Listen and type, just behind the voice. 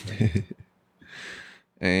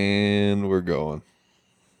And we're going.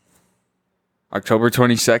 October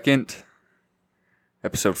 22nd,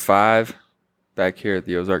 episode 5, back here at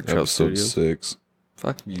the Ozark Trail Episode Studios. 6.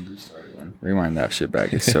 Fuck you. Rewind that shit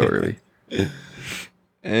back. It's so early.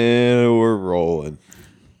 And we're rolling.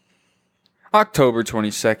 October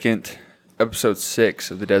 22nd, episode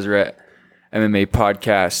 6 of the Deseret MMA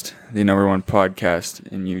podcast, the number one podcast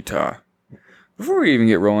in Utah. Before we even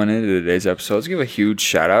get rolling into today's episode, let's give a huge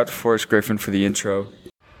shout out to Forrest Griffin for the intro.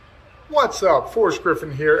 What's up? Forrest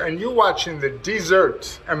Griffin here, and you're watching the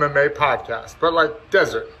Desert MMA podcast, but like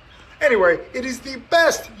desert. Anyway, it is the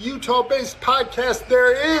best Utah-based podcast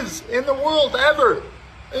there is in the world ever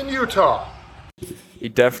in Utah. He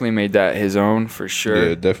definitely made that his own for sure.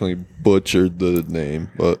 Yeah, definitely butchered the name,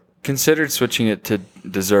 but Considered switching it to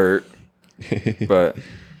Dessert, but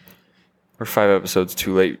we're 5 episodes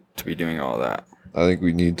too late to be doing all that. I think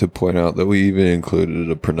we need to point out that we even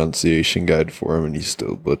included a pronunciation guide for him, and he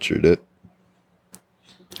still butchered it.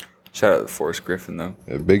 Shout out to Forrest Griffin, though.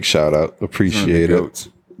 A big shout out. Appreciate it. Goats.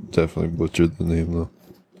 Definitely butchered the name, though.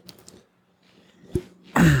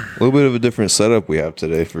 A little bit of a different setup we have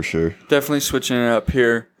today, for sure. Definitely switching it up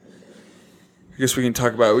here. I guess we can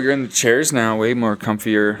talk about it. We're in the chairs now, way more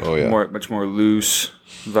comfier. Oh, yeah. Much more loose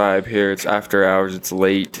vibe here. It's after hours. It's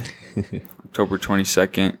late. October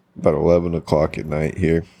 22nd. About 11 o'clock at night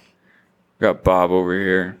here. We got Bob over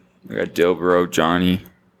here. We got Dilbro, Johnny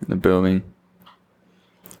in the building.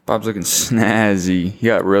 Bob's looking snazzy. He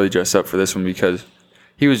got really dressed up for this one because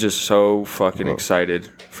he was just so fucking excited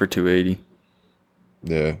for 280.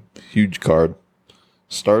 Yeah, huge card.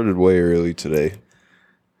 Started way early today.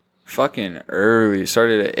 Fucking early.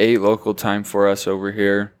 Started at 8 local time for us over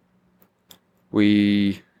here.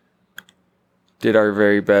 We did our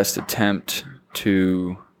very best attempt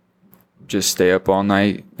to just stay up all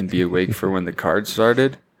night and be awake for when the card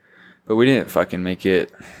started. But we didn't fucking make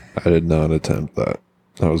it. I did not attempt that.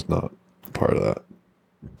 I was not part of that.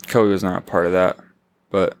 Kobe was not a part of that.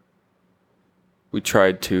 But we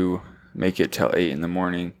tried to make it till 8 in the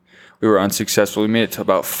morning. We were unsuccessful. We made it till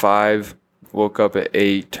about 5. Woke up at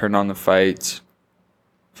 8, turned on the fights,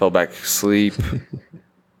 fell back asleep,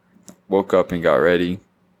 woke up and got ready,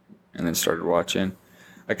 and then started watching.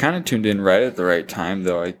 I kind of tuned in right at the right time,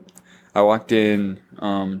 though. I walked in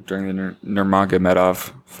during the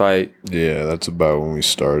Nurmagomedov fight. Yeah, that's about when we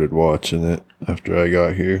started watching it after I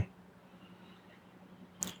got here.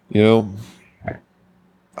 You know,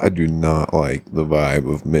 I do not like the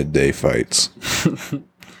vibe of midday fights.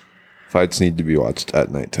 Fights need to be watched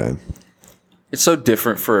at nighttime. It's so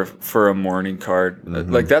different for a morning card. Mm-hmm.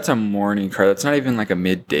 Like, that's a morning card. That's not even like a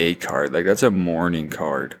midday card. Like, that's a morning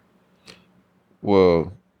card.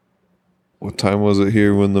 Well, what time was it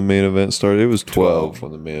here when the main event started? It was 12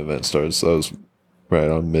 when the main event started, so that was right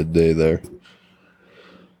on midday there.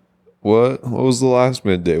 What was the last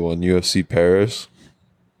midday one? UFC Paris?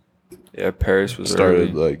 Yeah, Paris was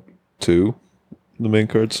started early. Like 2. The main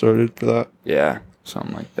card started for that. Yeah,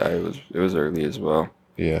 something like that. It was early as well.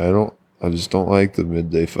 Yeah, I just don't like the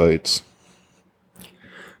midday fights.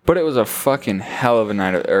 But it was a fucking hell of a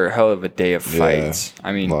night or hell of a day of fights. Yeah,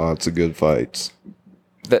 I mean, lots of good fights.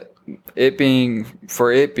 It being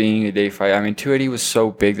a day fight. I mean, 280 was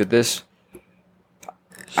so big that this.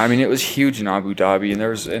 I mean, it was huge in Abu Dhabi,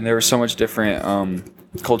 and there was so much different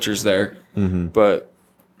cultures there. Mm-hmm. But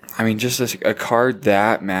I mean, just a card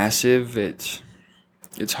that massive, it's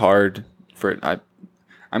hard for it.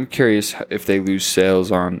 I'm curious if they lose sales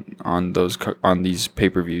on these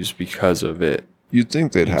pay-per-views because of it. You'd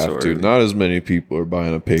think they'd have to. Early. Not as many people are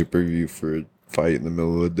buying a pay-per-view for a fight in the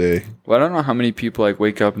middle of the day. Well, I don't know how many people like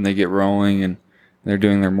wake up and they get rolling and they're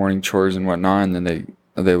doing their morning chores and whatnot, and then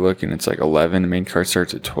they look and it's like 11. The main card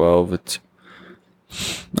starts at 12. I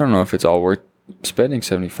don't know if it's all worth spending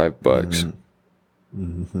 $75.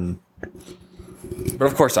 Mm-hmm. But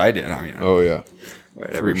of course I did. I mean, oh yeah,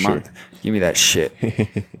 every month. Sure. Give me that shit.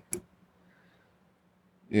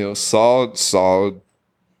 You know, solid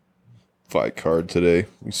fight card today.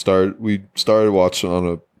 We started watching on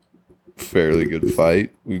a fairly good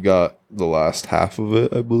fight. We got the last half of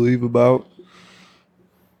it, I believe, about.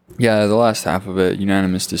 Yeah, the last half of it,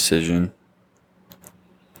 unanimous decision.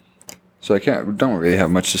 So don't really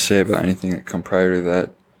have much to say about anything that come prior to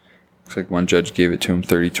that. Looks like one judge gave it to him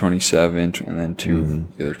 30-27, and then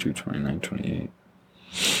the other two 29-28.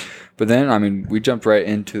 But then, I mean, we jumped right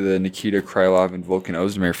into the Nikita Krylov and Volkan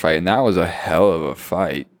Ozdemir fight, and that was a hell of a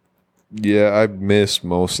fight. Yeah, I missed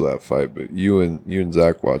most of that fight, but you and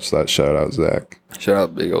Zach watched that. Shout out, Zach. Shout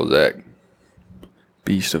out big old Zach.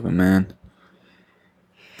 Beast of a man.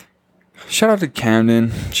 Shout out to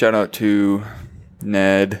Camden. Shout out to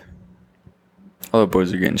Ned. All the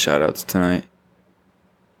boys are getting shout outs tonight.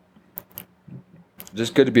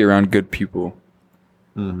 Just good to be around good people.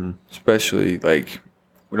 Mm-hmm. Especially, like,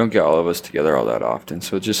 we don't get all of us together all that often.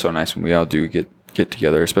 So it's just so nice when we all do get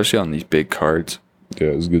together, especially on these big cards. Yeah,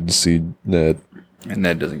 it was good to see Ned. And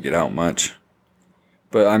Ned doesn't get out much.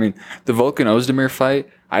 But, I mean, the Volkan Ozdemir fight,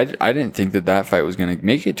 I didn't think that fight was going to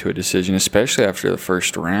make it to a decision, especially after the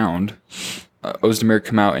first round. Ozdemir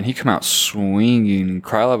come out swinging.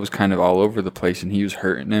 Krylov was kind of all over the place, and he was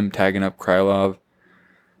hurting him, tagging up Krylov.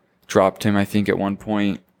 Dropped him, I think, at one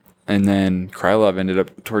point. And then Krylov ended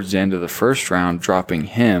up, towards the end of the first round, dropping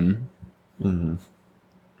him. Mm-hmm.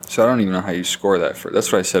 So I don't even know how you score that.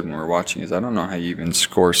 That's what I said when we were watching, is I don't know how you even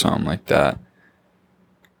score something like that.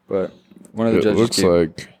 But one of the judges looks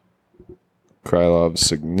like Krylov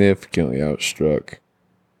significantly outstruck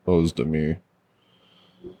Ozdemir.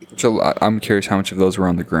 So I'm curious how much of those were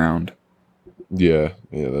on the ground. Yeah,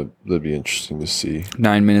 that'd be interesting to see.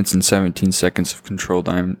 9 minutes and 17 seconds of control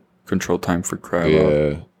time for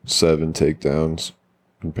Krylov. Yeah, 7 takedowns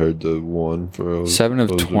compared to 1 for Ozdemir. 7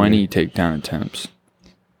 of 20 takedown attempts.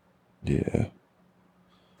 Yeah.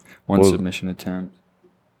 1 submission attempt.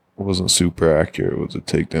 Wasn't super accurate with the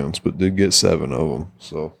takedowns, but did get 7 of them.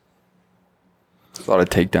 So a lot of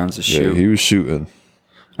takedowns to shoot. Yeah, he was shooting.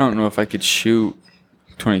 I don't know if I could shoot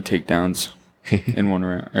 20 takedowns in one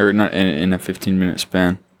round, or not in a 15-minute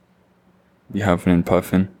span. Be huffing and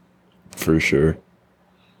puffing. For sure.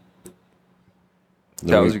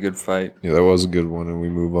 That was a good fight. Yeah, that was a good one. And we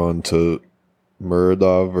move on to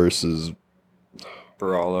Muradov versus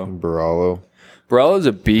Barallo. Barallo's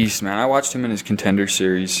a beast, man. I watched him in his Contender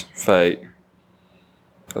Series fight.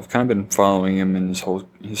 I've kind of been following him in his whole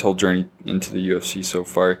journey into the UFC so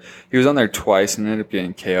far. He was on there twice and ended up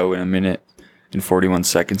getting KO in 1 minute and 41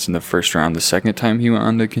 seconds in the first round. The second time he went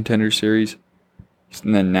on the Contender Series.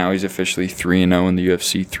 And then now he's officially 3-0 in the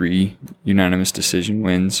UFC, 3 unanimous decision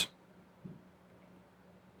wins.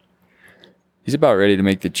 He's about ready to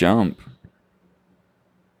make the jump.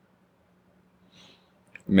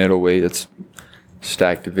 Middleweight, it's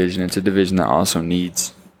stacked division. It's a division that also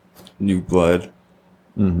needs new blood.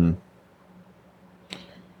 Mm-hmm.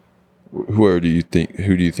 Who do you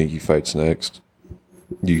think he fights next?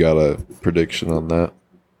 You got a prediction on that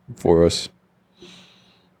for us?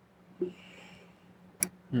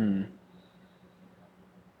 Let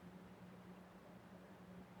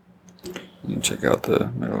me check out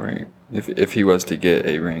the middle rank. If he was to get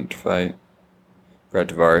a ranked fight, Brad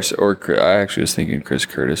Tavares or I actually was thinking Chris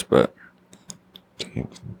Curtis, but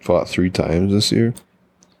fought 3 times this year.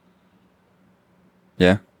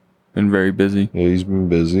 Yeah, been very busy. Yeah, he's been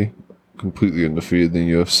busy. Completely undefeated in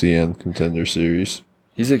the UFC and Contender Series.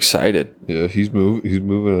 He's excited. Yeah, he's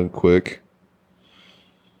moving in quick.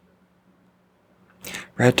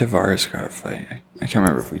 Brad Tavares got a fight. I can't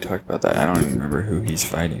remember if we talked about that. I don't even remember who he's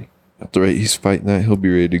fighting. At the rate he's fighting that, he'll be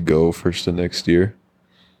ready to go first of next year.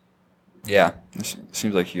 Yeah, it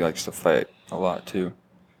seems like he likes to fight a lot too.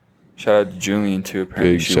 Shout out to Julian too.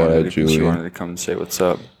 Apparently, Big shout out Julian. She wanted to come and say what's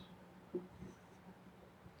up.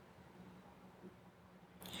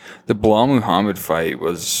 The Bilal Muhammad fight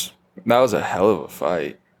was a hell of a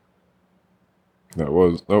fight. That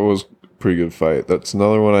was a pretty good fight. That's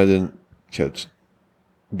another one I didn't catch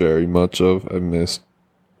very much of. I missed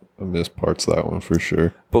parts of that one for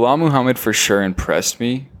sure. Bilal Muhammad for sure impressed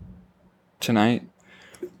me tonight.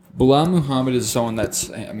 Bilal Muhammad is someone that's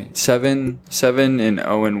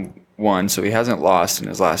 7-0-1, so he hasn't lost in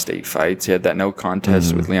his last 8 fights. He had that no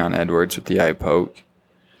contest with Leon Edwards with the eye poke.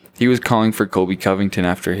 He was calling for Colby Covington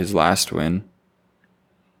after his last win.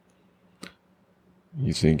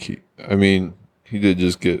 You think he did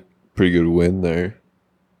just get a pretty good win there.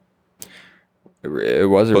 It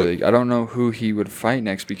was I don't know who he would fight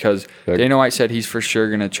next because Dana White said he's for sure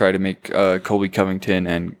going to try to make Colby Covington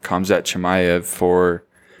and Khamzat Chimaev for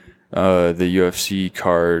the UFC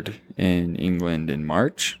card in England in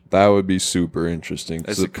March. That would be super interesting.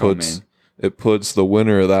 As It puts the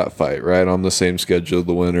winner of that fight right on the same schedule,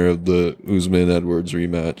 the winner of the Usman-Edwards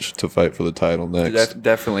rematch to fight for the title next.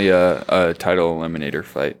 Definitely a title eliminator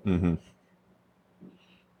fight. Mm-hmm.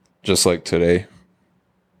 Just like today.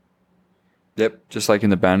 Yep, just like in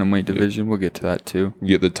the bantamweight division. We'll get to that too. You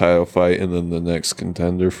get the title fight and then the next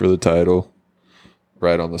contender for the title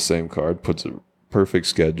right on the same card. Puts a perfect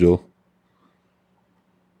schedule.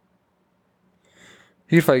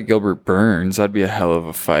 He could fight Gilbert Burns. That'd be a hell of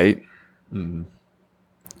a fight. Mm-hmm.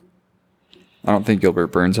 I don't think Gilbert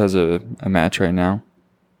Burns has a match right now.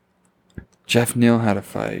 Jeff Neal had a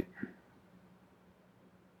fight.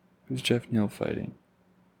 Who's Jeff Neal fighting?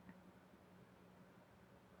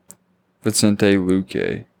 Vicente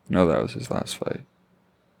Luque. No, that was his last fight.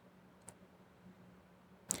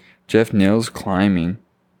 Jeff Neal's climbing.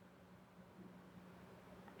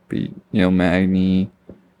 Beat Neil Magny.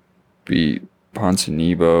 Beat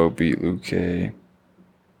Ponzinibbio. Beat Luque.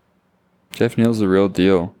 Jeff Neal's the real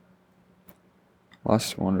deal.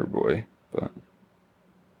 Lost to Wonder Boy, but...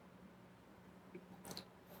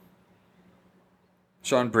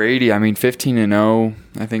 Sean Brady, 15-0.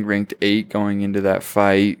 I think ranked 8 going into that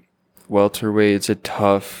fight. Welterweight, it's a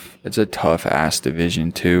tough ass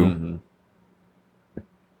division too.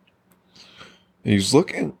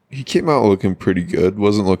 Mm-hmm. He came out looking pretty good.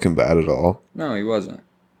 Wasn't looking bad at all. No, he wasn't.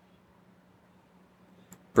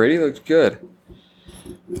 Brady looked good.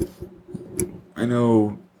 I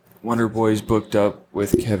know Wonder Boy's booked up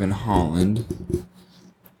with Kevin Holland.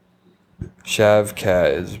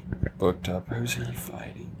 Shavkat is booked up. Who's he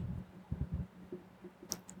fighting?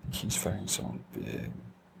 He's fighting someone big.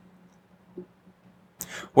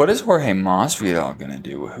 What is Jorge Masvidal gonna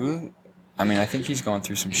do? I think he's going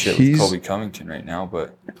through some shit with Colby Covington right now,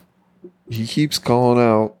 but he keeps calling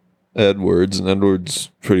out Edwards, and Edwards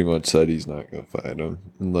pretty much said he's not gonna fight him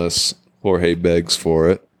unless Jorge begs for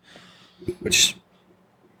it. Which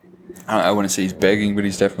I wouldn't say he's begging, but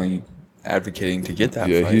he's definitely advocating to get that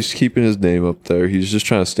fight. Yeah, he's keeping his name up there. He's just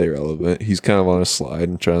trying to stay relevant. He's kind of on a slide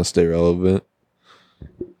and trying to stay relevant.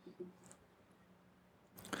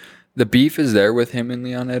 The beef is there with him and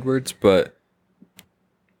Leon Edwards, but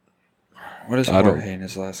what is Jorge in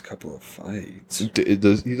his last couple of fights? He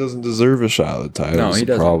doesn't deserve a shot at the title. No, he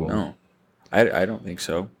doesn't. Problem. No, I don't think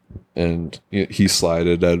so. And he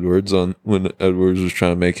slided Edwards on when Edwards was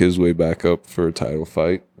trying to make his way back up for a title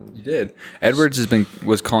fight. He did. Edwards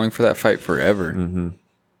was calling for that fight forever. Mm-hmm.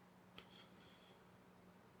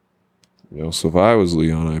 So if I was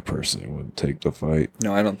Leon, I personally wouldn't take the fight.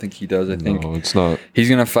 No, I don't think he does. I think it's not. He's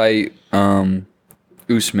gonna fight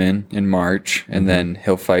Usman in March, and then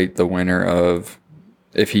he'll fight the winner of.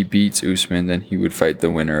 If he beats Usman, then he would fight the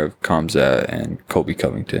winner of Khamzat and Colby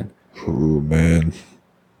Covington. Oh man.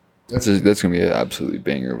 That's gonna be an absolutely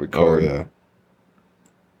banger of a card. Oh yeah.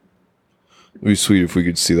 It'd be sweet if we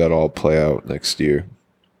could see that all play out next year.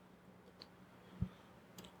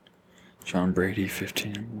 Sean Brady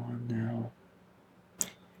 15-1 now.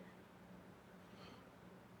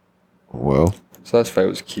 Well. So last fight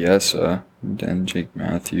was Chiesa, then Jake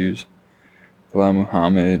Matthews, Bilal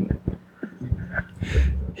Muhammad.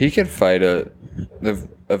 He could fight a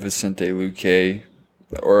Vicente Luque.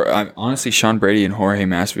 Or honestly, Sean Brady and Jorge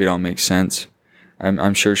Masvidal makes sense.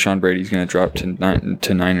 I'm sure Sean Brady's going to drop to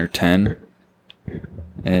 9 or 10,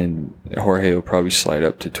 and Jorge will probably slide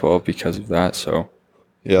up to 12 because of that. So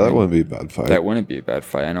yeah, that wouldn't be a bad fight. That wouldn't be a bad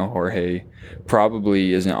fight. I know Jorge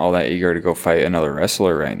probably isn't all that eager to go fight another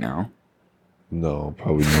wrestler right now. No,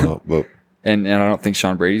 probably not. But and I don't think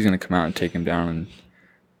Sean Brady's going to come out and take him down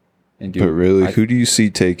and do. But really, who do you see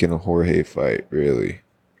taking a Jorge fight? Really?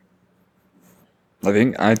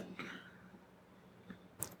 I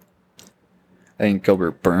think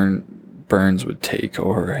Gilbert Burns would take a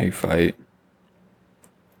Jorge fight.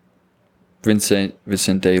 Vicente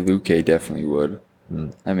Luque definitely would.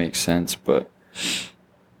 That makes sense, but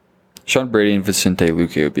Sean Brady and Vicente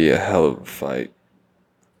Luque would be a hell of a fight.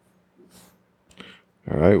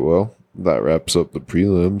 All right, well, that wraps up the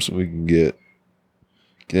prelims. We can get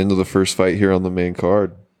into the first fight here on the main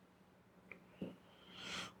card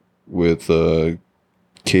with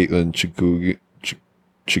Caitlin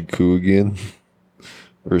Chikugian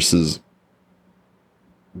versus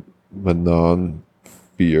Manon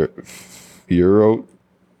Fiorot.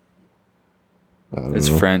 It's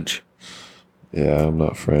know. French. Yeah, I'm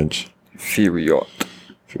not French. Fiorot.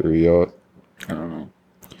 I don't know.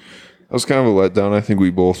 That was kind of a letdown. I think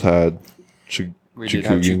we both had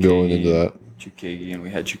Chikugian going into that. We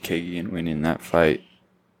had Chikugian winning that fight.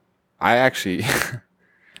 I actually...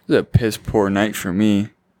 It was a piss poor night for me.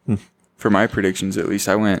 For my predictions, at least.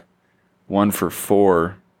 I went 1 for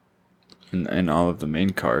 4 in all of the main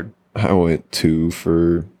card. I went 2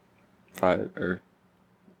 for 5. Let's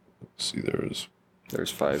see, there's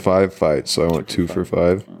 5. 5 fights, so I went 2 for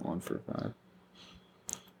 5. 1 for 5.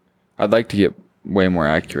 I'd like to get way more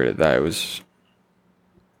accurate at that. It was...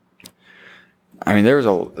 there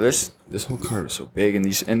was this whole card was so big,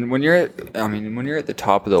 and when you're at the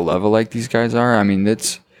top of the level like these guys are,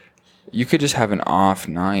 you could just have an off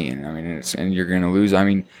night, and you're gonna lose.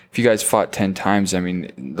 If you guys fought 10 times,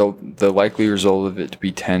 the likely result of it to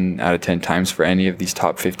be 10 out of 10 times for any of these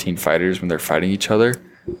top 15 fighters when they're fighting each other,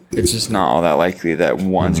 it's just not all that likely that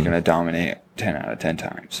one's gonna dominate 10 out of 10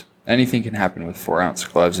 times. Anything can happen with 4-ounce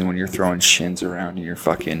gloves, and when you're throwing shins around and you're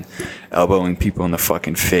fucking elbowing people in the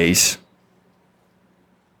fucking face,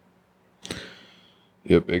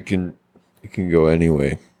 Yep, it can go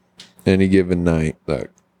anyway. Any given night. That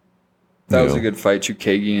was a good fight.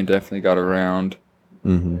 Chukagian definitely got around.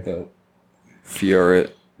 Mm-hmm.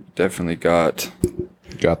 Fioret definitely got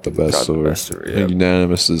the best of her. Yeah. A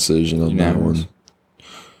unanimous decision on that Unanimous. one.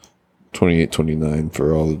 28-29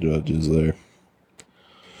 for all the judges there.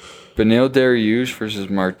 Beneil Dariush versus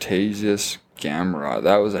Martasius Gamrot.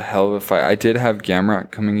 That was a hell of a fight. I did have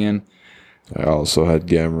Gamrot coming in. I also had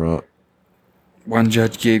Gamrot. One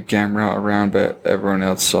judge gave Gamrot a round, but everyone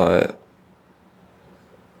else saw it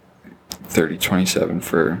 30-27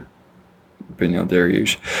 for Beneil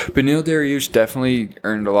Dariush. Beneil Dariush definitely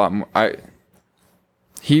earned a lot more.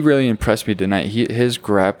 He really impressed me tonight. His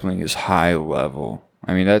grappling is high level.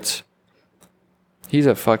 I mean, he's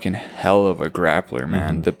a fucking hell of a grappler,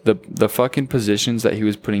 man. The fucking positions that he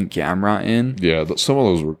was putting Gamrot in. Yeah, some of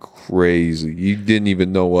those were crazy. You didn't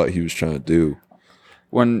even know what he was trying to do.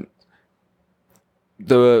 When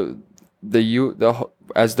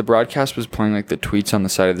as the broadcast was playing like the tweets on the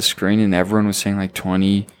side of the screen, and everyone was saying like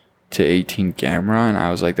 20-18 Gamrot, and I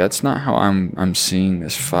was like, that's not how I'm seeing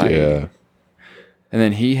this fight. Yeah. And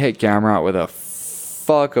then he hit Gamrot with a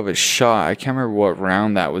fuck of a shot. I can't remember what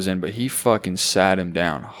round that was in, but he fucking sat him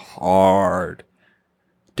down hard.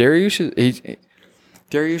 Dariush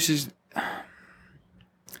is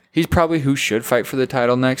he's probably who should fight for the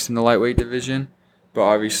title next in the lightweight division, but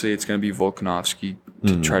obviously it's going to be Volkanovski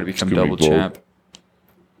to try to become double champ.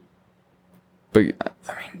 But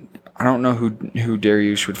I mean, I don't know who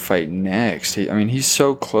Dariush would fight next. He's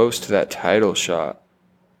so close to that title shot.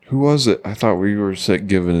 Who was it? I thought we were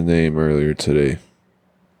given a name earlier today.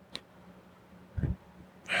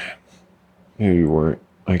 Maybe we weren't.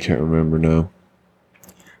 I can't remember now.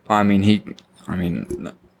 Not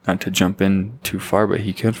to jump in too far, but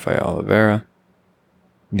he could fight Oliveira.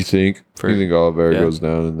 You think? You think Oliveira goes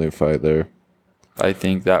down and they fight there? I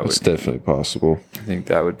think that's definitely possible. I think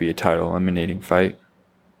that would be a title eliminating fight.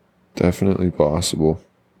 Definitely possible.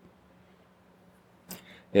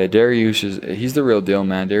 Yeah, Dariush he's the real deal,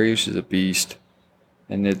 man. Dariush is a beast.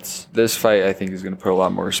 And this fight, I think, is going to put a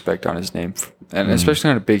lot more respect on his name. And especially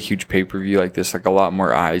on a big, huge pay-per-view like this, like a lot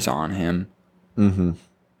more eyes on him. Mm-hmm.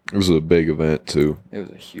 It was a big event, too. It was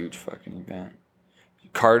a huge fucking event.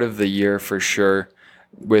 Card of the year, for sure.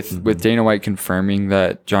 With Dana White confirming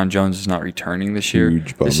that John Jones is not returning this year.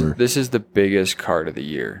 Huge bummer. This is the biggest card of the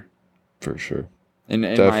year. For sure. In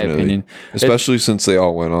my opinion. Especially since they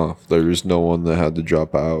all went off. There was no one that had to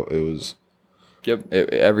drop out. It was... Yep,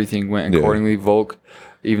 everything went accordingly. Volk,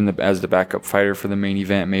 even as the backup fighter for the main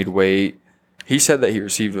event, made weight. He said that he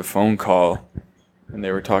received a phone call, and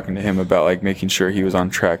they were talking to him about like making sure he was on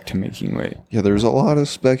track to making weight. Yeah, there was a lot of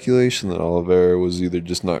speculation that Oliveira was either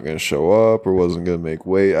just not going to show up or wasn't going to make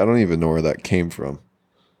weight. I don't even know where that came from.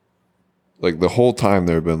 Like, the whole time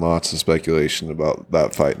there have been lots of speculation about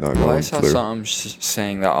that fight not going through. I saw something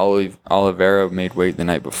saying that Oliveira made weight the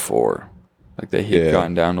night before. Like, that he had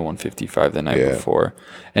gotten down to 155 the night before.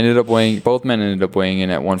 Both men ended up weighing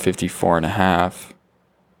in at 154.5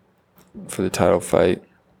 for the title fight.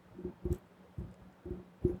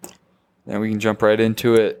 Then we can jump right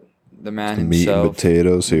into it. The man himself. Meat and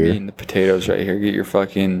potatoes here. Meat and the potatoes right here. Get your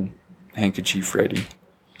fucking handkerchief ready.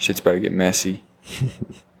 Shit's about to get messy.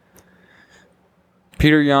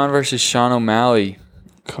 Peter Yan versus Sean O'Malley.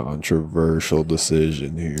 Controversial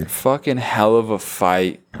decision here. Fucking hell of a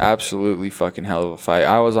fight. Absolutely fucking hell of a fight.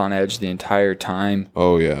 I was on edge the entire time.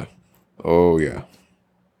 Oh, yeah. You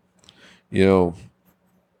know,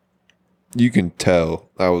 you can tell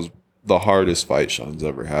that was the hardest fight Sean's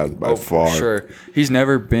ever had by far. For sure. He's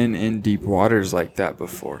never been in deep waters like that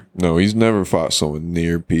before. No, he's never fought someone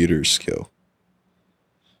near Peter's skill.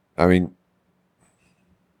 I mean,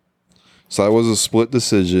 so that was a split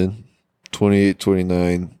decision.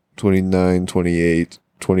 28-29, 29-28,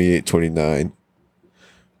 28-29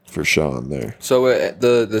 for Sean there. So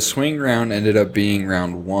the swing round ended up being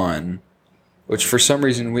round 1, which for some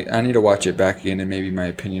reason I need to watch it back again and maybe my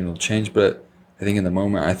opinion will change. But I think in the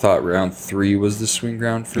moment I thought round 3 was the swing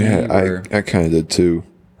round for me. Yeah, I kind of did too.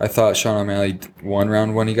 I thought Sean O'Malley won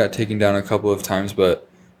round 1. He got taken down a couple of times, but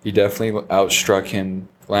he definitely outstruck him,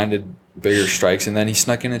 landed bigger strikes, and then he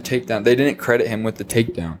snuck in a takedown. They didn't credit him with the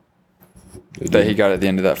takedown that he got at the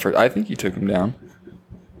end of that first. I think he took him down.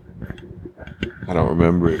 I don't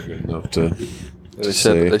remember it good enough to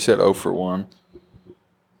say. They said 0 for 1.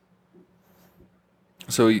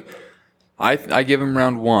 So I give him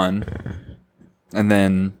round 1, and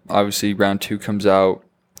then obviously round 2 comes out.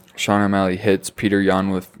 Sean O'Malley hits Peter Yan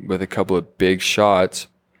with a couple of big shots,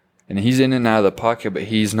 and he's in and out of the pocket, but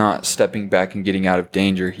he's not stepping back and getting out of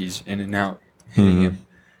danger. He's in and out, hitting him.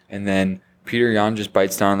 And then Peter Yan just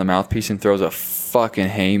bites down on the mouthpiece and throws a fucking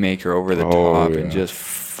haymaker over the top and just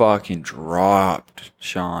fucking dropped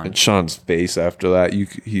Sean. And Sean's face after that,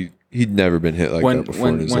 he'd never been hit like that before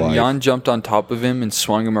in his life. When Yan jumped on top of him and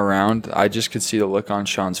swung him around, I just could see the look on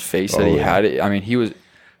Sean's face that he had it. I mean,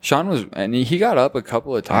 he got up a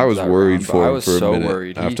couple of times. I was worried for him. I was so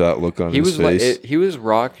worried after that look on his face. He was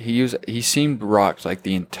rocked. He seemed rocked like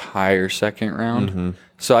the entire second round. Mm-hmm.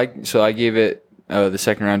 So I gave it the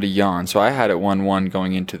second round to Yan. So I had it 1-1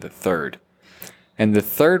 going into the third. And the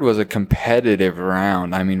third was a competitive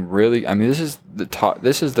round. I mean, really. I mean, this is the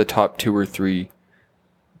top 2 or 3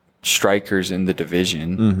 strikers in the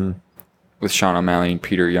division, with Sean O'Malley and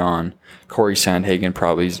Peter Yan. Corey Sandhagen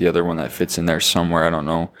probably is the other one that fits in there somewhere. I don't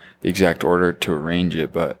know the exact order to arrange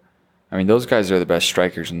it, but I mean, those guys are the best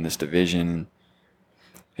strikers in this division.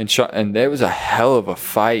 And there was a hell of a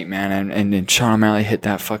fight, man. And then Sean O'Malley hit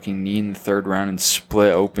that fucking knee in the third round and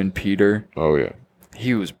split open Peter. Oh yeah.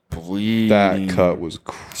 He was bleeding. That cut was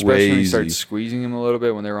crazy. Especially when he started squeezing him a little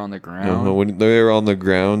bit when they were on the ground. No, when they were on the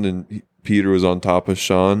ground and Peter was on top of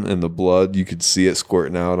Sean, and the blood, you could see it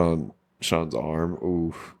squirting out on Sean's arm.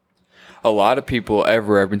 Ooh. A lot of people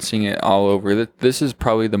I've been seeing it all over. This is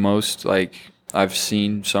probably the most, like, I've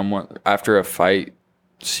seen someone after a fight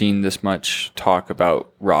seen this much talk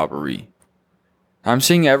about robbery. I'm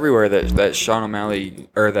seeing everywhere that Sean O'Malley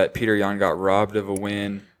or that Peter Yan got robbed of a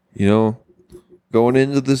win. You know, going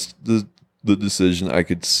into the decision, I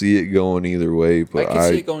could see it going either way, but I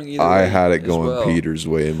had it going Peter's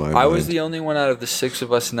way in my mind. I was the only one out of the 6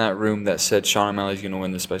 of us in that room that said Sean O'Malley's going to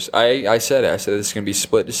win this fight. I said this is going to be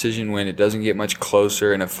split decision win. It doesn't get much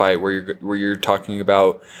closer in a fight where you're talking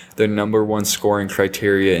about the number 1 scoring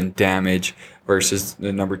criteria in damage versus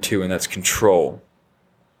the number 2, and that's control.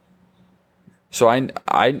 So and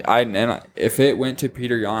if it went to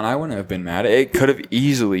Peter Yan, I wouldn't have been mad. It could have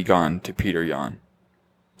easily gone to Peter Yan.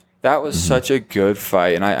 That was such a good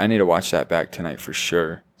fight, and I need to watch that back tonight for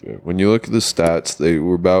sure. Yeah. When you look at the stats, they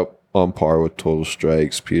were about on par with total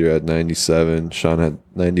strikes. Peter had 97, Sean had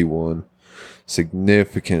 91.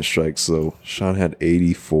 Significant strikes, though. Sean had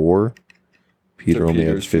 84. Peter only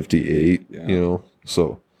had 58,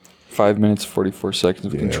 so 5 minutes, 44 seconds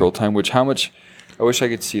of control time, how much... I wish I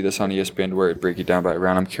could see this on ESPN where it break it down by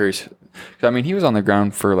round. I'm curious. I mean, he was on the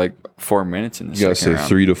ground for like 4 minutes in the second round. You got to say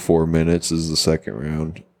 3 to 4 minutes is the second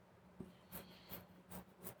round.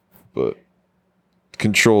 But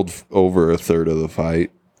controlled over a third of the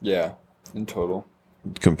fight. Yeah, in total.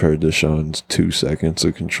 Compared to Sean's 2 seconds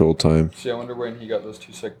of control time. See, I wonder when he got those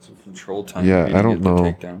 2 seconds of control time. Yeah, I don't know.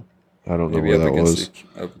 I don't know where that was.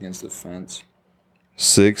 Up against the fence.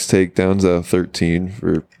 6 takedowns out of 13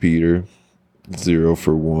 for Peter. 0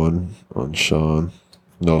 for 1 on Sean.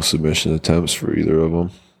 No submission attempts for either of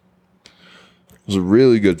them. It was a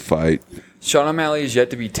really good fight. Sean O'Malley is yet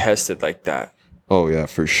to be tested like that. Oh, yeah,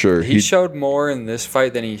 for sure. He showed more in this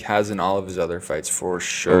fight than he has in all of his other fights, for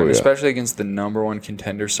sure. Especially against the number 1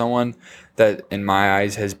 contender, someone that, in my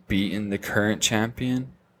eyes, has beaten the current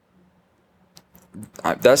champion.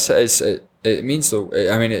 It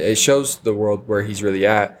shows the world where he's really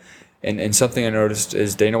at. And something I noticed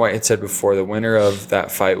is Dana White had said before, the winner of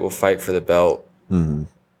that fight will fight for the belt. Mm-hmm.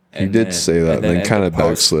 He did say that, and then kind of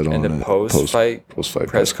backslid on it. In the post-fight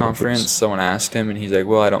press conference, someone asked him, and he's like,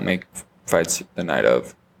 well, I don't make fights the night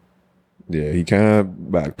of. Yeah, he kind of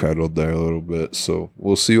backpedaled there a little bit, so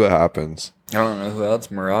we'll see what happens. I don't know who else.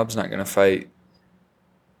 Merab's not going to fight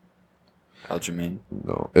Aljamain.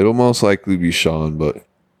 No, it'll most likely be Sean, but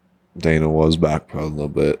Dana was backpedaling a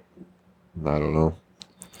bit. I don't know.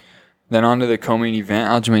 Then on to the co-main event,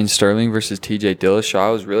 Aljamain Sterling versus TJ Dillashaw. I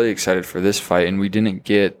was really excited for this fight, and we didn't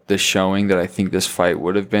get the showing that I think this fight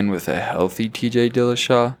would have been with a healthy TJ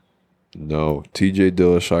Dillashaw. No, TJ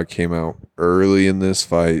Dillashaw came out early in this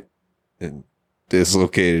fight and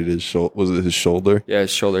dislocated his shoulder. Was it his shoulder? Yeah,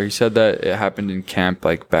 his shoulder. He said that it happened in camp,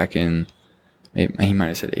 like back in, he might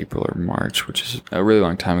have said April or March, which is a really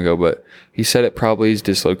long time ago, but he said it probably is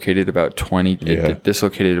dislocated about 20. Yeah. It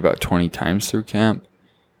dislocated about 20 times through camp.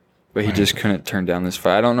 But he just couldn't turn down this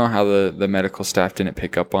fight. I don't know how the medical staff didn't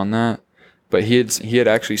pick up on that. But he had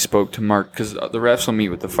actually spoke to Mark, because the refs will meet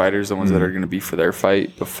with the fighters, the ones that are going to be for their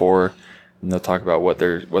fight before, and they'll talk about what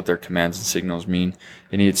their commands and signals mean.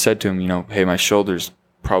 And he had said to him, hey, my shoulder's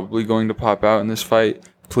probably going to pop out in this fight.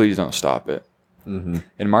 Please don't stop it. Mm-hmm.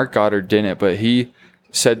 And Mark Goddard didn't, but he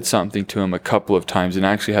said something to him a couple of times and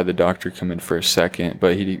actually had the doctor come in for a second,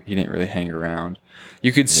 but he didn't really hang around.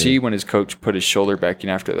 You could see when his coach put his shoulder back in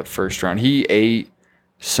after the first round. He ate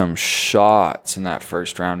some shots in that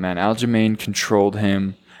first round, man. Aljamain controlled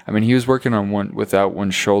him. I mean, he was working on without one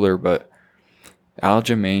shoulder, but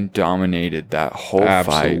Aljamain dominated that whole fight.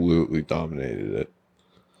 Absolutely dominated it.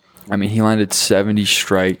 I mean, he landed 70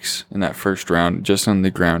 strikes in that first round just on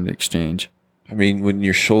the ground exchange. I mean, when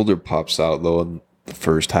your shoulder pops out, though, in the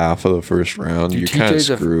first half of the first round, you're kind of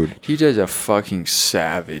screwed. TJ's a fucking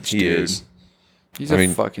savage, dude. He is. He's a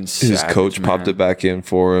fucking savage, his coach popped it back in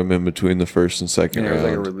for him in between the first and second round. It was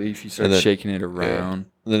like a relief. He started shaking it around.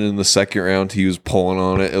 And then in the second round, he was pulling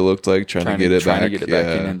on it, it looked like, trying to get it back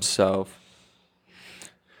in himself.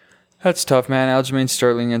 That's tough, man. Aljamain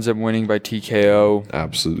Sterling ends up winning by TKO.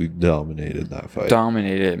 Absolutely dominated that fight.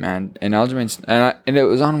 Dominated, man. And Aljamain, and it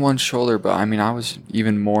was on one shoulder, but I mean, I was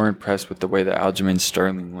even more impressed with the way that Aljamain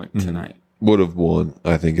Sterling looked tonight. Would have won,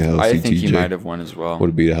 I think, a healthy TJ. I think he might have won as well. Would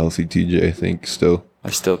have beat a healthy TJ, I think, still.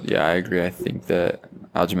 I agree. I think that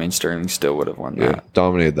Aljamain Sterling still would have won that.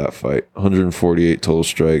 Dominated that fight. 148 total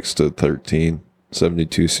strikes to 13.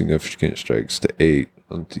 72 significant strikes to 8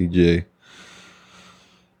 on TJ.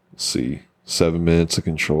 Let's see. 7 minutes of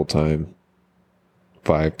control time.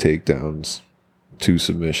 5 takedowns. 2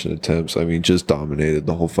 submission attempts. I mean, just dominated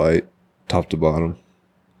the whole fight. Top to bottom.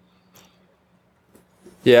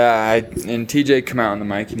 Yeah, and TJ came out on the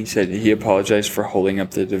mic and he said he apologized for holding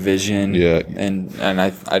up the division. Yeah, and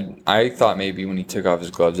I thought maybe when he took off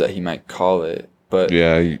his gloves that he might call it, but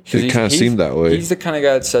yeah, it kind of seemed that way. He's the kind of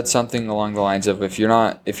guy that said something along the lines of if you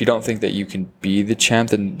don't think that you can be the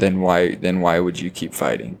champ, then why would you keep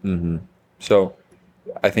fighting? Mm-hmm. So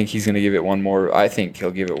I think he's gonna give it one more. I think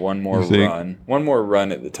he'll give it one more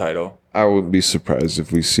run at the title. I wouldn't be surprised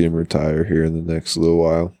if we see him retire here in the next little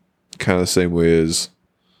while. Kind of the same way as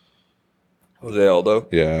Jose Aldo?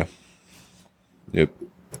 Yeah. Yep.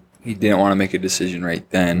 He didn't want to make a decision right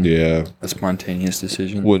then. Yeah. A spontaneous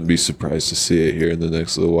decision. Wouldn't be surprised to see it here in the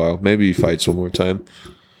next little while. Maybe he fights one more time.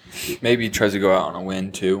 Maybe he tries to go out on a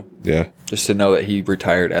win too. Yeah. Just to know that he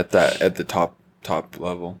retired at the top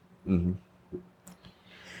level. Mm-hmm.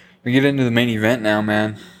 We get into the main event now,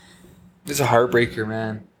 man. This is a heartbreaker,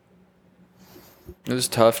 man. It was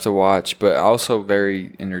tough to watch, but also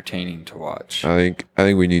very entertaining to watch. I think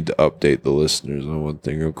we need to update the listeners on one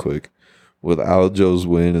thing real quick. With Aljo's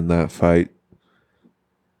win in that fight,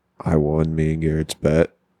 I won me and Garrett's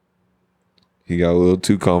bet. He got a little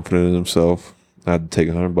too confident in himself. I had to take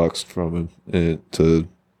 $100 from him and to,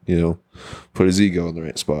 put his ego in the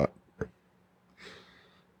right spot.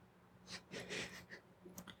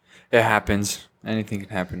 It happens. Anything can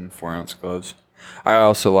happen in 4-ounce gloves. I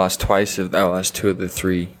also lost twice of that. Last 2 of the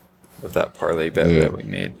 3 of that parlay bet that we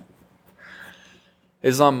made.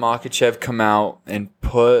 Islam Makhachev come out and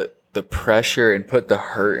put the pressure and put the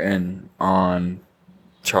hurting on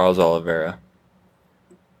Charles Oliveira.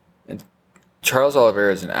 And Charles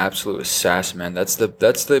Oliveira is an absolute assassin, man. That's the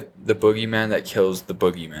boogeyman that kills the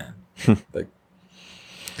boogeyman. Like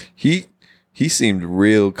he seemed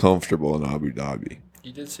real comfortable in Abu Dhabi.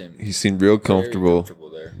 He did seem. He seemed real comfortable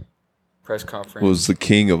there. Press conference. Was the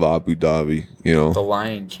king of Abu Dhabi, The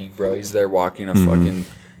Lion King, bro. He's there walking a fucking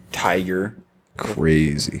tiger.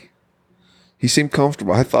 Crazy. He seemed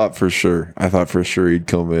comfortable. I thought for sure he'd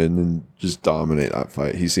come in and just dominate that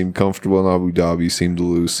fight. He seemed comfortable in Abu Dhabi, seemed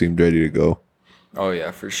loose, seemed ready to go. Oh,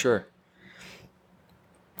 yeah, for sure.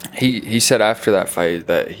 He said after that fight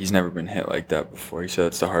that he's never been hit like that before. He said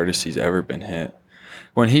it's the hardest he's ever been hit.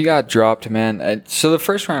 When he got dropped, man, so the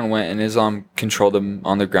first round went and Islam controlled him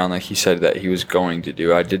on the ground like he said that he was going to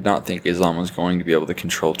do. I did not think Islam was going to be able to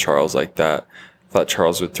control Charles like that. I thought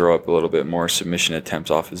Charles would throw up a little bit more submission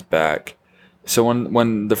attempts off his back. So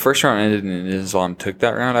when the first round ended and Islam took that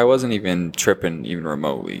round, I wasn't even tripping even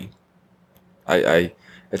remotely.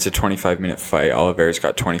 It's a 25-minute fight. Oliveira's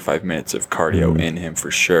got 25 minutes of cardio in him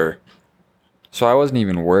for sure. So I wasn't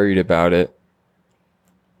even worried about it.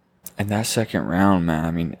 And that second round, man,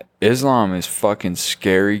 I mean, Islam is fucking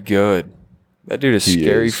scary good. That dude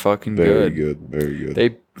is fucking good. Very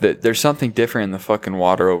good. There's something different in the fucking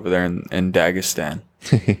water over there in Dagestan.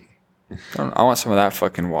 I want some of that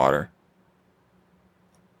fucking water.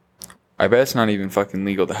 I bet it's not even fucking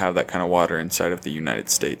legal to have that kind of water inside of the United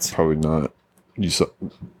States. Probably not. You saw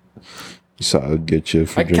I'd get you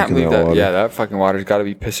for drinking that water. I can't believe that. Yeah, that fucking water's got to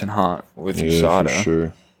be pissing hot with your soda. For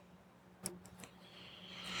sure.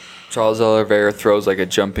 Charles Oliveira throws like a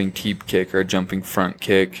jumping teep kick or a jumping front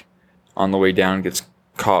kick on the way down, gets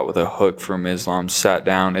caught with a hook from Islam, sat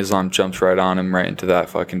down. Islam jumps right on him, right into that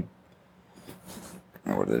fucking...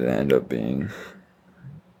 What did it end up being?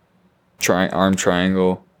 Arm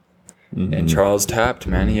triangle. Mm-hmm. And Charles tapped,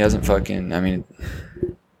 man. He hasn't fucking... I mean...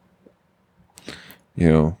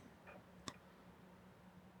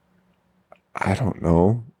 I don't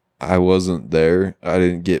know. I wasn't there. I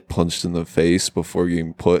didn't get punched in the face before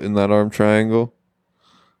getting put in that arm triangle.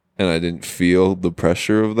 and I didn't feel the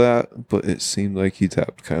pressure of that, but it seemed like he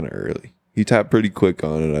tapped kind of early. He tapped pretty quick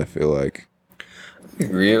on it, I feel like. I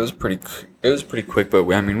agree. It was pretty quick, but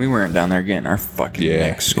we weren't down there getting our fucking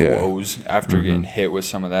necks closed after getting hit with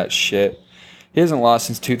some of that shit. He hasn't lost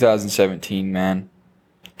since 2017, man.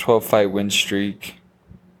 12-fight win streak.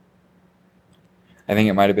 I think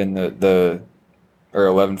it might have been the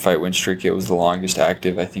 11-fight win streak. It was the longest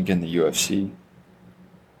active, I think, in the UFC.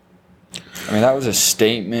 I mean, that was a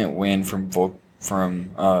statement win from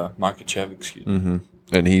Makhachev, excuse me. Mm-hmm.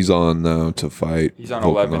 And he's on now to fight. He's on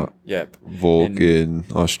 11. Yep. Volk in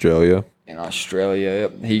Australia. In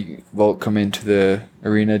Australia, yep. Volk come into the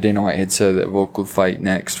arena. Dana White had said that Volk would fight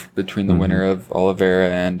next between the winner of Oliveira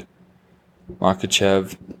and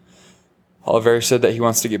Makhachev. Oliveira said that he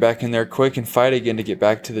wants to get back in there quick and fight again to get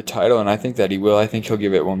back to the title, and I think that he will. I think he'll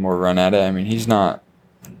give it one more run at it. I mean, he's not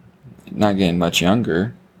getting much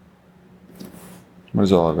younger. What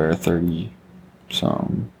is Oliveira,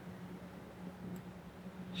 30-something?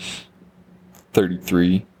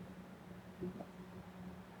 33.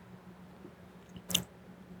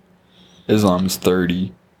 Islam is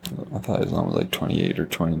 30. I thought Islam was like 28 or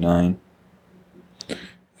 29.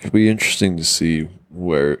 It'll be interesting to see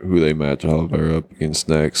who they match Oliveira up against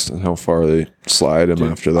next and how far they slide him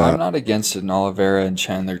after that. I'm not against an Oliveira and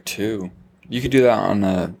Chandler too. You could do that on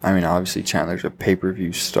obviously Chandler's a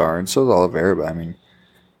pay-per-view star and so is Oliveira, but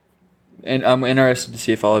and I'm interested to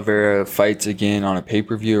see if Oliveira fights again on a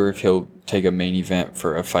pay-per-view or if he'll take a main event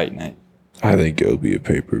for a fight night. I think it'll be a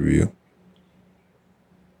pay-per-view.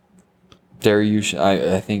 Dariush,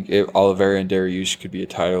 I think Oliveira and Dariush could be a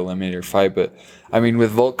title eliminator fight, but I mean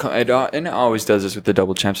with Volkanovski, and it always does this with the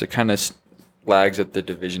double champs, it kind of lags at the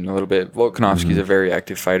division a little bit. Volkanovski's a very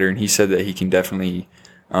active fighter, and he said that he can definitely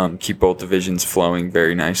keep both divisions flowing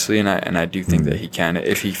very nicely, and I do think that he can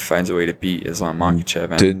if he finds a way to beat Islam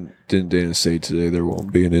Makhachev. Didn't Dana say today there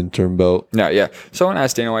won't be an interim belt? No, yeah. Someone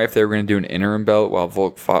asked Dana White if they were going to do an interim belt while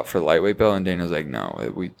Volk fought for the lightweight belt, and Dana's like,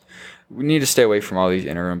 no, we need to stay away from all these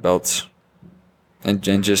interim belts. And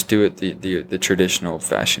just do it the traditional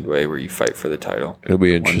fashioned way where you fight for the title. It'll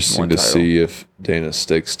be interesting to see if Dana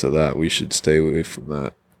sticks to that. We should stay away from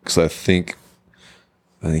that. Because I think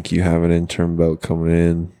you have an interim belt coming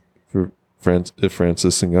in for if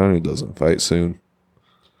Francis Ngannou doesn't fight soon.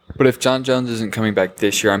 But if John Jones isn't coming back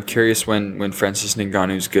this year, I'm curious when Francis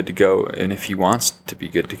Ngannou's good to go. And if he wants to be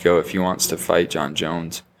good to go, if he wants to fight John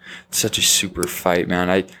Jones. It's such a super fight, man.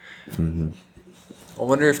 I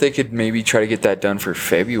wonder if they could maybe try to get that done for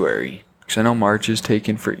February. Because I know March is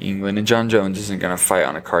taken for England, and John Jones isn't going to fight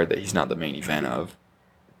on a card that he's not the main event of.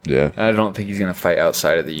 Yeah. And I don't think he's going to fight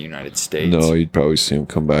outside of the United States. No, you'd probably see him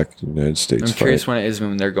come back to the United States. I'm curious when it is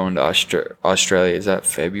when they're going to Australia. Is that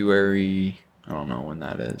February? I don't know when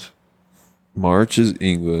that is. March is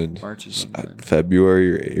England.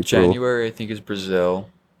 February or April. January, I think, is Brazil.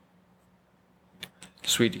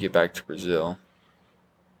 Sweet to get back to Brazil.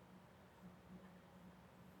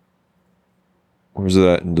 Where's it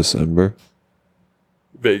at in December?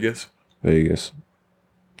 Vegas.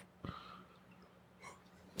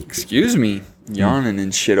 Excuse me. Yawning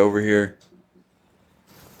and shit over here.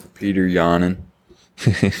 Peter yawning.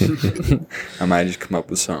 I might just come up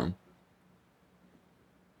with something.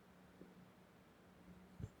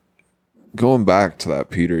 Going back to that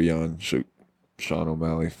Peter Yan Sean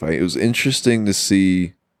O'Malley fight, it was interesting to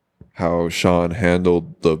see how Sean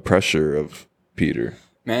handled the pressure of Peter.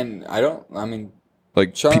 Man,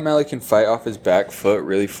 like Sean O'Malley can fight off his back foot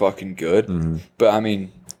really fucking good. Mm-hmm. But,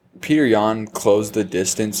 Peter Yan closed the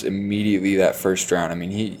distance immediately that first round.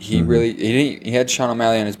 He had Sean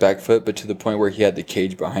O'Malley on his back foot, but to the point where he had the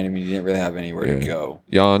cage behind him and he didn't really have anywhere to go.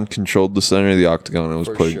 Yan controlled the center of the octagon and was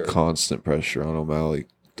putting constant pressure on O'Malley,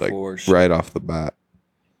 right off the bat.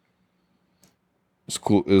 It's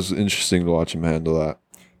cool. It was interesting to watch him handle that.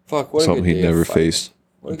 Fuck, what something he'd never faced.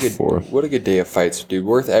 What a good day of fights, dude.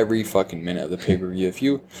 Worth every fucking minute of the pay-per-view. If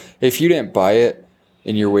you didn't buy it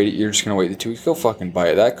and you're just going to wait the 2 weeks, go fucking buy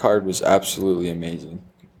it. That card was absolutely amazing.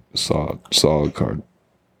 Solid card.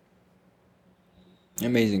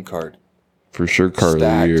 Amazing card. For sure, card of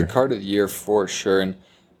the year. Card of the year for sure. And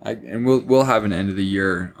we'll have an end of the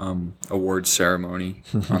year awards ceremony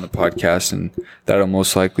on the podcast, and that'll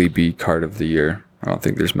most likely be card of the year. I don't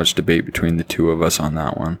think there's much debate between the two of us on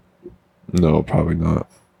that one. No, probably not.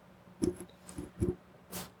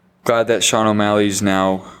 Glad that Sean O'Malley's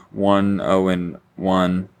now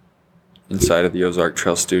 1-0-1 inside of the Ozark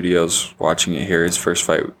Trail Studios. Watching it here, his first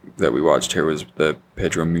fight that we watched here was the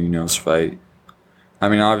Pedro Munoz fight.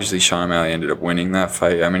 Obviously Sean O'Malley ended up winning that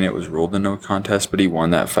fight. It was ruled a no contest, but he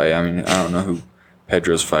won that fight. I don't know who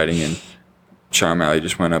Pedro's fighting, and Sean O'Malley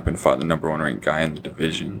just went up and fought the number 1 ranked guy in the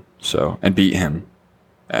division. So, and beat him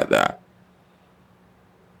at that.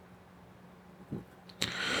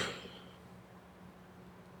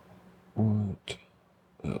 What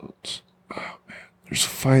else? Oh man, there's a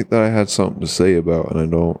fight that I had something to say about, and I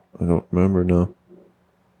don't remember now.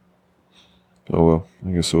 Oh well,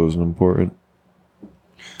 I guess it wasn't important.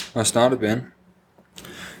 Must not have been.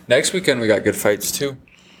 Next weekend we got good fights too.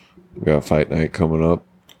 We got fight night coming up.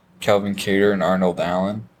 Calvin Kattar and Arnold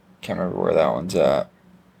Allen. Can't remember where that one's at.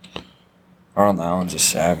 Arnold Allen's a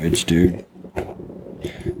savage, dude.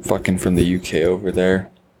 Fucking from the UK over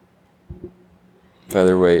there.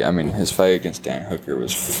 Featherweight, I mean, his fight against Dan Hooker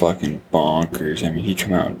was fucking bonkers. I mean, he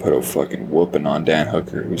came out and put a fucking whooping on Dan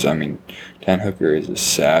Hooker. Dan Hooker is a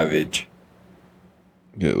savage.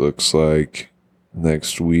 It looks like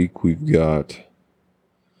next week we've got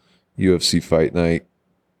UFC Fight Night,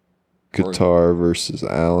 Qatar versus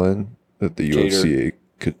Allen at the UFC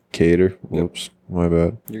Cater. Whoops, my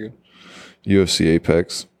bad. You're good. UFC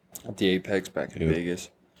Apex. At the Apex back in Vegas.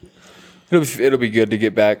 It'll be good to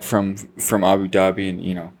get back from Abu Dhabi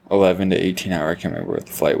and 11 to 18 hour. I can't remember what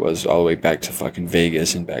the flight was, all the way back to fucking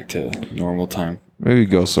Vegas and back to normal time. Maybe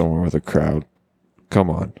go somewhere with a crowd. Come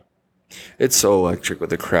on. It's so electric with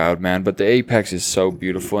the crowd, man. But the Apex is so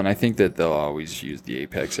beautiful, and I think that they'll always use the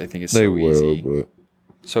Apex. I think it's so easy. But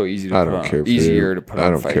so easy to I put don't on. care. Easier to put on. I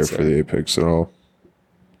don't care for the Apex at all.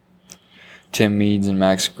 Tim Meads and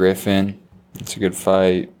Max Griffin. It's a good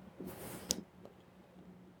fight.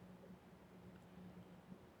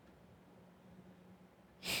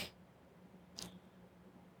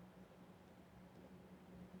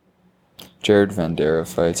 Jared Vandera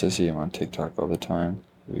fights. I see him on TikTok all the time.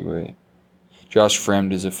 Heavyweight. Josh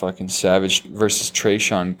Fremd is a fucking savage versus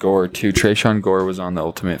Trayshawn Gore, too. Trayshawn Gore was on The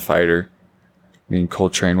Ultimate Fighter. Me and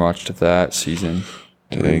Coltrane watched that season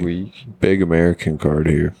every week. Big American card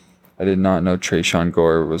here. I did not know Trayshawn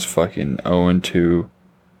Gore was fucking 0-2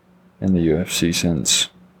 in the UFC since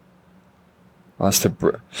lost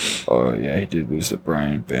to he did lose to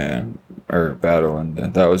Brian Battle, and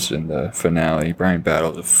that was in the finale. Brian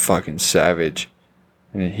Battle's a fucking savage,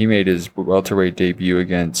 and he made his welterweight debut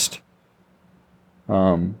against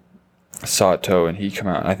Sato, and he come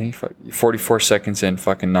out, and I think 44 seconds in,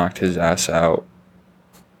 fucking knocked his ass out.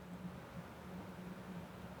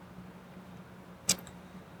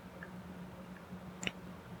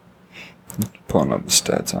 Pulling up the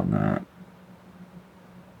stats on that.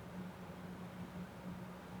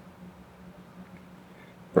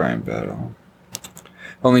 Brian Battle.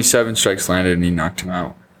 Only 7 strikes landed and he knocked him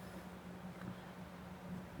out.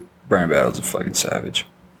 Brian Battle's a fucking savage.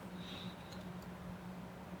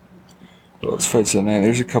 Well, let's fight tonight.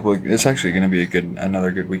 There's a couple of... It's actually going to be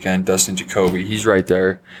another good weekend. Dustin Jacoby, he's right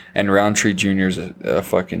there. And Roundtree Jr.'s a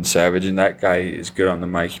fucking savage. And that guy is good on the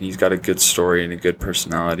mic. And he's got a good story and a good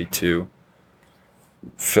personality, too.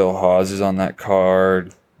 Phil Hawes is on that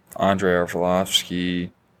card. Andrei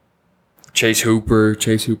Arlovsky. Chase Hooper.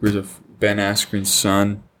 Chase Hooper's Ben Askren's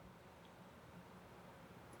son.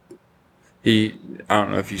 I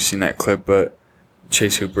don't know if you've seen that clip, but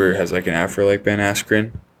Chase Hooper has like an afro like Ben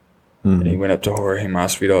Askren. Mm-hmm. And he went up to Jorge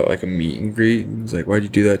Masvidal at like a meet and greet. And he's like, "Why'd you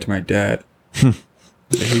do that to my dad?" Like,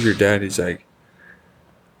 "Who's your dad?" He's like,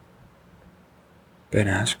 "Ben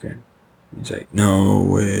Askren." He's like, "No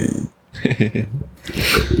way."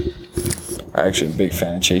 I'm actually a big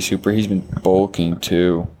fan of Chase Hooper. He's been bulking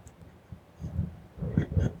too.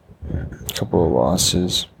 A couple of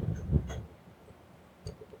losses.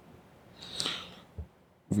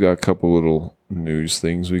 We've got a couple little news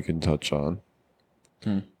things we can touch on.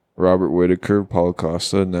 Robert Whittaker, Paulo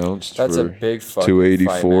Costa announced that's for a big fucking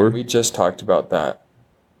 284. Fight, we just talked about that.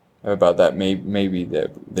 Maybe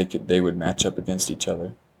that they would match up against each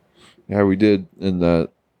other. Yeah, we did, and that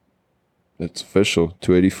it's official.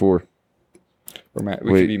 284. We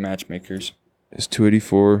could be matchmakers. It's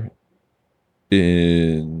 284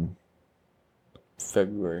 in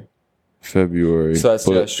February. So that's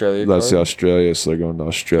the Australia That's card? the Australia, so they're going to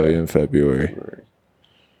Australia in February.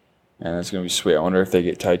 And that's going to be sweet. I wonder if they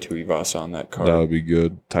get Tai Tuivasa on that card. That would be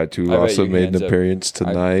good. Tai Tuivasa made an appearance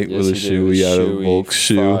tonight with a shoe. He had a Volk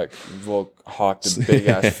shoe. Volk hawked a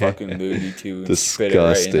big-ass fucking loogie, too. And spit it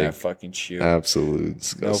right in that fucking shoe. Absolutely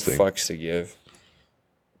disgusting. No fucks to give.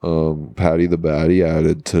 Patty the Batty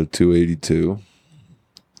added to 282.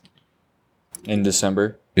 In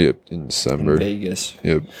December? Yep, in December. In Vegas.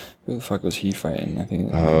 Yep. Who the fuck was he fighting? I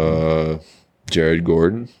think. Jared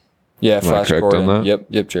Gordon. Yeah, Am Flash I correct Gordon. on that?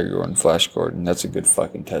 Yep, Jared Gordon, Flash Gordon. That's a good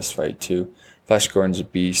fucking test fight too. Flash Gordon's a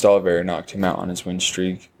beast. Oliveira knocked him out on his win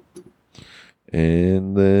streak.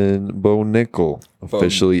 And then Bo Nickel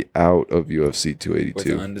officially out of UFC with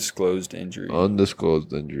 282. undisclosed injury.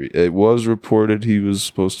 Undisclosed injury. It was reported he was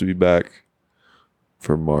supposed to be back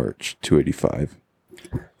for March 285.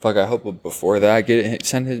 Fuck, I hope before that,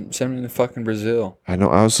 send him to fucking Brazil. I know.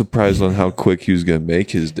 I was surprised on how quick he was going to make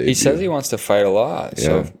his debut. He says he wants to fight a lot,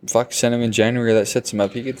 so fuck, send him in January. That sets him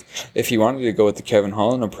up. He could, if he wanted to go with the Kevin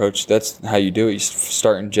Holland approach, that's how you do it. You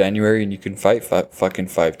start in January and you can fight fucking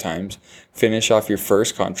 5 times. Finish off your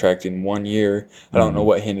first contract in 1 year. I don't know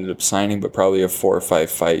what he ended up signing, but probably a 4 or 5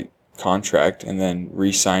 fight contract, and then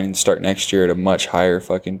re-sign and start next year at a much higher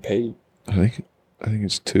fucking pay. I think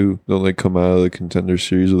it's 2. Don't they come out of the Contender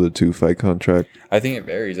Series with a 2-fight contract? I think it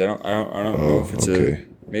varies. I don't know if it's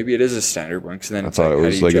maybe it is a standard one. Cause then I thought it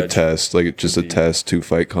was like a test, like just a test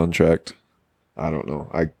 2-fight contract. I don't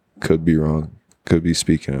know. I could be wrong. Could be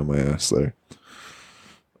speaking on my ass there.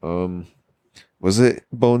 Was it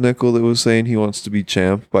Bo Nickel that was saying he wants to be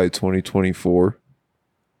champ by 2024? Or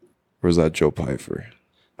was that Joe Pyfer?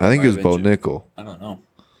 I think it was Bo Nickel. I don't know.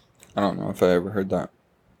 I don't know if I ever heard that.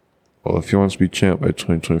 Well, if he wants to be champ by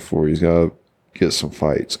 2024, he's got to get some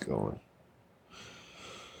fights going.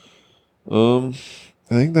 I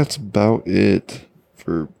think that's about it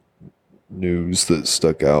for news that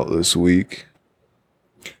stuck out this week.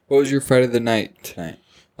 What was your fight of the night tonight?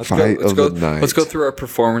 Let's go through our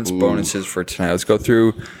performance bonuses for tonight. Let's go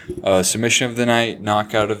through submission of the night,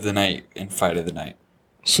 knockout of the night, and fight of the night.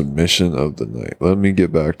 Submission of the night. Let me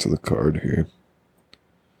get back to the card here.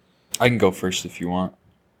 I can go first if you want.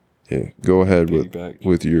 Yeah, go ahead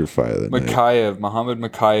with your fight of the night. Muhammad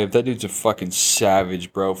Makayev, that dude's a fucking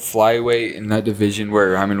savage, bro. Flyweight in that division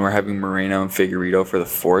where, we're having Moreno and Figueiredo for the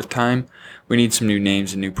 4th time. We need some new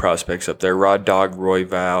names and new prospects up there. Raw Dog, Roy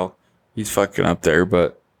Val, he's fucking up there,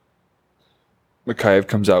 but Makayev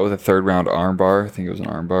comes out with a 3rd-round armbar. I think it was an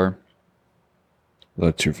armbar.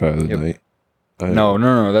 That's your fight of the night?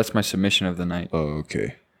 No, that's my submission of the night. Oh,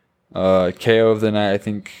 okay. KO of the night, I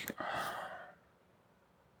think...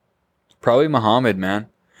 Probably Muhammad, man.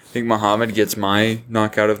 I think Muhammad gets my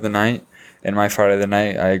knockout of the night and my fight of the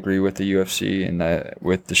night. I agree with the UFC and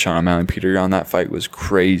with the Sean O'Malley and Peter Yan. That fight was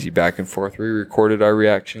crazy back and forth. We recorded our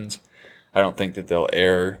reactions. I don't think that they'll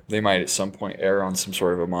air. They might at some point air on some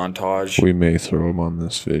sort of a montage. We may throw them on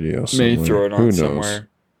this video somewhere. May throw it on somewhere.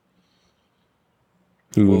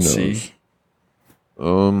 Who knows? See.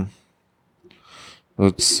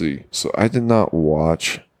 Let's see. So I did not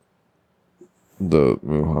watch the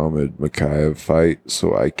Muhammad Makayev fight,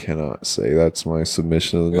 so I cannot say that's my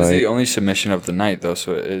submission of the night. It was the only submission of the night, though,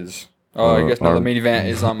 so it is. I guess now the main event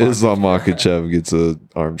is on Islam Makhachev gets an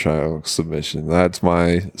arm triangle submission. That's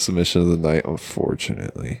my submission of the night,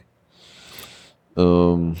 unfortunately.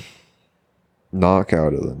 Knockout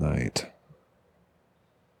of the night.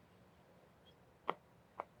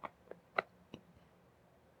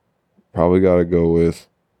 Probably got to go with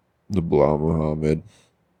the Bilal Muhammad.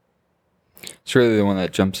 It's really the one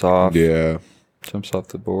that jumps off. Yeah. Jumps off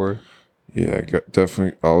the board. Yeah,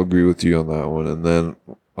 definitely. I'll agree with you on that one. And then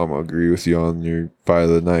I'm going to agree with you on your fight of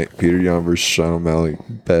the night. Peter Yan versus Sean O'Malley.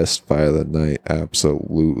 Best fight of the night.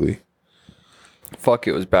 Absolutely. Fuck,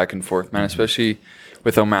 it was back and forth, man. Especially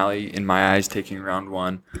with O'Malley, in my eyes, taking round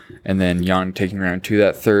 1. And then Yan taking round 2.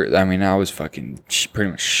 That third, I was fucking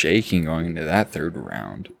pretty much shaking going into that 3rd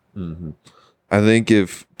round. Mm-hmm. I think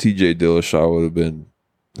if TJ Dillashaw would have been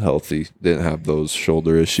healthy, didn't have those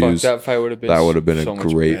shoulder issues, that fight would have been a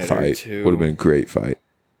great fight. Would have been a great fight.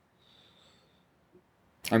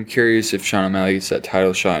 I'm curious if Sean O'Malley gets that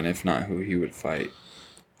title shot, and if not, who he would fight.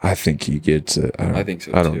 I think he gets it. I think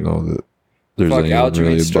so too. I don't know that there's anyone Aljamain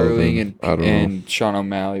really Sterling above him. and Sean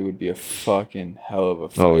O'Malley would be a fucking hell of a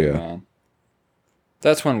fight. Oh yeah, man.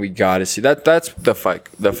 That's one we gotta see. That's the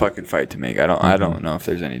fucking fight to make. I don't know if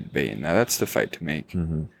there's any debate in that. That's the fight to make.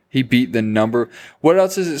 Mm-hmm. He beat the number. What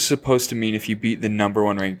else is it supposed to mean if you beat the number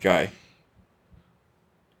 1 ranked guy?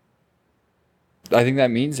 I think that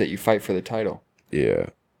means that you fight for the title. Yeah,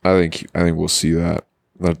 I think we'll see that.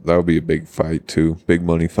 That would be a big fight too. Big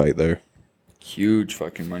money fight there. Huge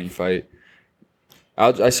fucking money fight.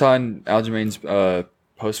 I saw in Aljamain's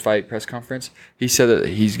post-fight press conference, he said that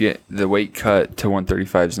he's getting the weight cut to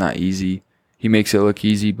 135 is not easy. He makes it look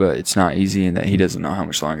easy, but it's not easy, and that he doesn't know how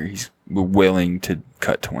much longer he's willing to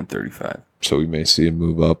cut to 135. So we may see him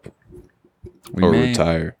move up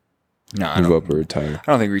retire. No, move up or retire.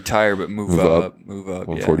 I don't think retire, but move up.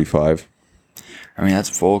 145. Yeah. I mean,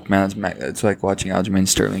 that's Volk, man. It's like watching Aljamain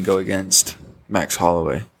Sterling go against Max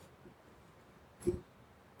Holloway.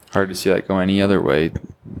 Hard to see that go any other way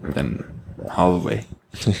than Holloway.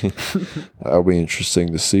 That'll be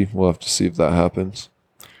interesting to see. We'll have to see if that happens.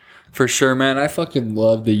 For sure, man. I fucking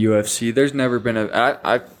love the UFC. There's never been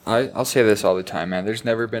I'll say this all the time, man. There's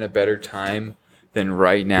never been a better time than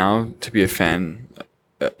right now to be a fan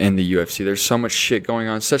in the UFC. There's so much shit going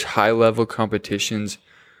on, such high level competitions.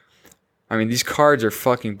 I mean, these cards are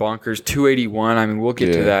fucking bonkers. 281. I mean, we'll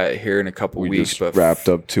get to that here in a couple weeks. Just but wrapped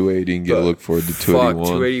up 280 and look forward to 281.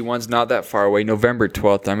 Fuck, 281's not that far away. November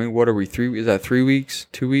 12th. I mean, what are we? Is that 3 weeks?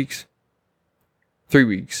 2 weeks? 3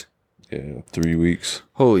 weeks. Yeah, 3 weeks.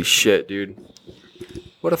 Holy shit, dude.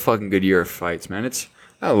 What a fucking good year of fights, man.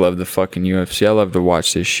 I love the fucking UFC. I love to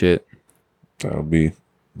watch this shit. That'll be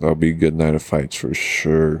a good night of fights for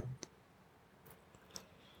sure.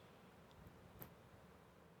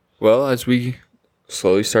 Well, as we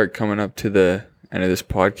slowly start coming up to the end of this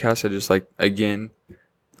podcast, I just again,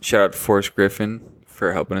 shout out to Forrest Griffin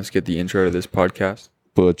for helping us get the intro to this podcast.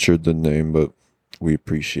 Butchered the name, but we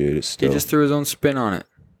appreciate it still. He just threw his own spin on it.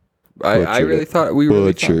 I really thought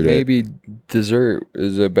maybe Dessert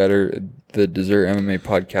is the Dessert MMA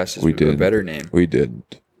podcast is a better name. We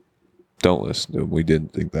didn't. Don't listen to him. We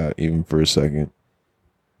didn't think that even for a second.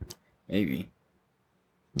 Maybe.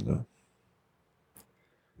 No.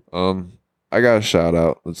 I got a shout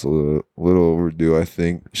out. It's a little overdue, I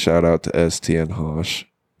think. Shout out to STN Hosh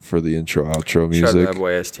for the intro outro music. Shout out to that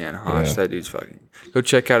boy STN Hosh. Yeah. That dude's fucking. Go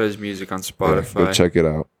check out his music on Spotify. Yeah, go check it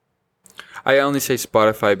out. I only say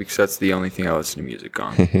Spotify because that's the only thing I listen to music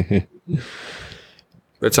on.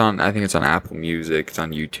 It's on. I think it's on Apple Music. It's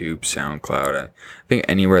on YouTube, SoundCloud. I think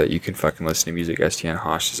anywhere that you can fucking listen to music, STN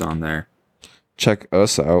Hosh is on there. Check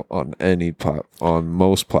us out on on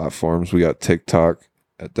most platforms. We got TikTok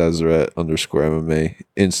at Deseret_MMA,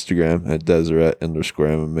 Instagram at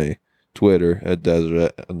Deseret_MMA, Twitter at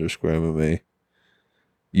Deseret_MMA,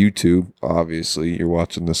 YouTube. Obviously, you're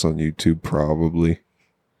watching this on YouTube, probably.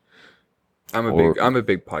 I'm a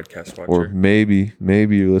big podcast watcher. Or maybe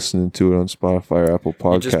you're listening to it on Spotify or Apple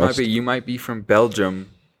Podcasts. You might be from Belgium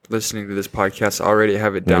listening to this podcast. Already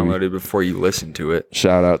have it downloaded before you listen to it.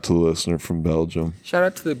 Shout out to the listener from Belgium. Shout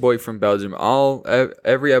out to the boy from Belgium.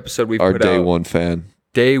 Every episode we put out. Our day one fan.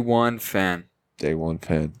 Day one fan.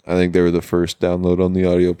 I think they were the first download on the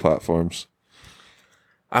audio platforms.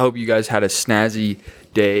 I hope you guys had a snazzy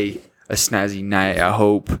day, a snazzy night. I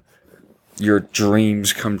hope your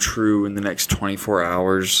dreams come true in the next 24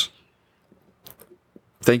 hours.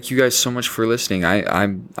 Thank you guys so much for listening.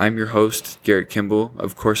 I'm your host, Garrett Kimball.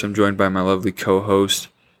 Of course, I'm joined by my lovely co-host,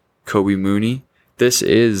 Kobe Mooney. This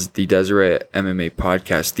is the Deseret MMA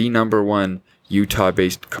podcast, the #1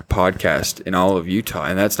 Utah-based podcast in all of Utah,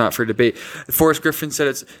 and that's not for debate. Forrest Griffin said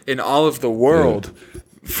it's in all of the world. Yeah.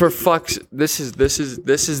 For fuck's, this is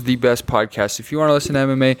the best podcast. If you want to listen to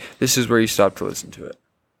MMA, this is where you stop to listen to it.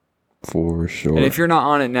 For sure. And if you're not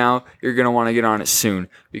on it now, you're going to want to get on it soon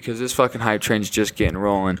because this fucking hype train's just getting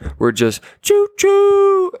rolling. We're just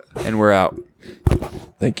choo-choo, and we're out.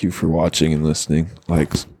 Thank you for watching and listening.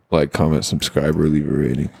 Like, comment, subscribe, or leave a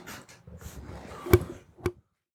rating.